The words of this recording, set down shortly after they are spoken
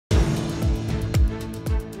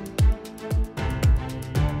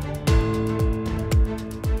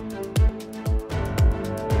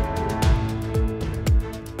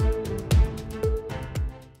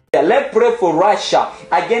Russia. Let's pray for Russia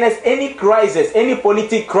against any crisis, any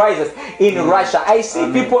political crisis in Russia. I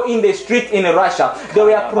see people in the street in Russia. They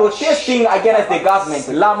were protesting against the government.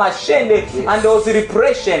 La Machende, and there was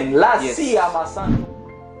repression. La Sia Masan.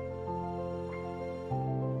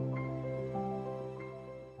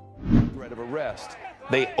 Threat of arrest.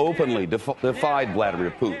 They openly defied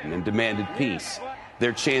Vladimir Putin and demanded peace.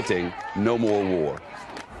 They're chanting, "No more war."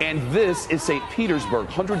 And this is St. Petersburg,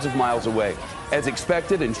 hundreds of miles away. As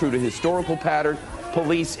expected and true to historical pattern,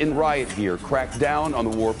 police in riot gear cracked down on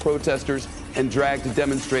the war protesters and dragged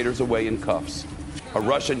demonstrators away in cuffs. A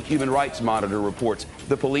Russian human rights monitor reports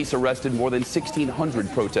the police arrested more than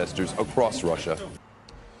 1,600 protesters across Russia.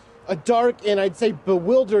 A dark and I'd say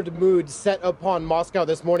bewildered mood set upon Moscow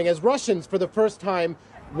this morning as Russians, for the first time,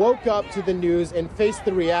 woke up to the news and faced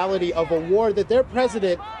the reality of a war that their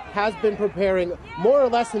president has been preparing more or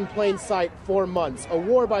less in plain sight for months. A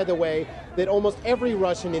war, by the way, that almost every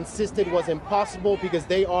Russian insisted was impossible because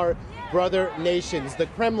they are brother nations. The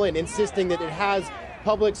Kremlin insisting that it has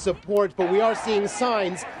public support, but we are seeing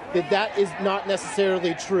signs that that is not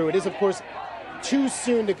necessarily true. It is, of course, too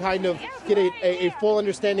soon to kind of get a full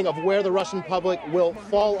understanding of where the Russian public will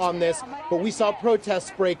fall on this. But we saw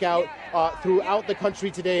protests break out throughout the country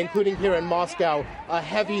today, including here in Moscow, a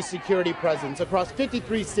heavy security presence. Across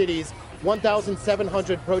 53 cities,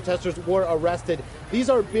 1,700 protesters were arrested. These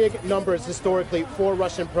are big numbers historically for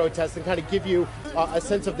Russian protests and kind of give you a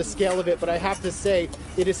sense of the scale of it. But I have to say,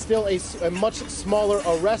 it is still a much smaller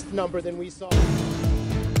arrest number than we saw.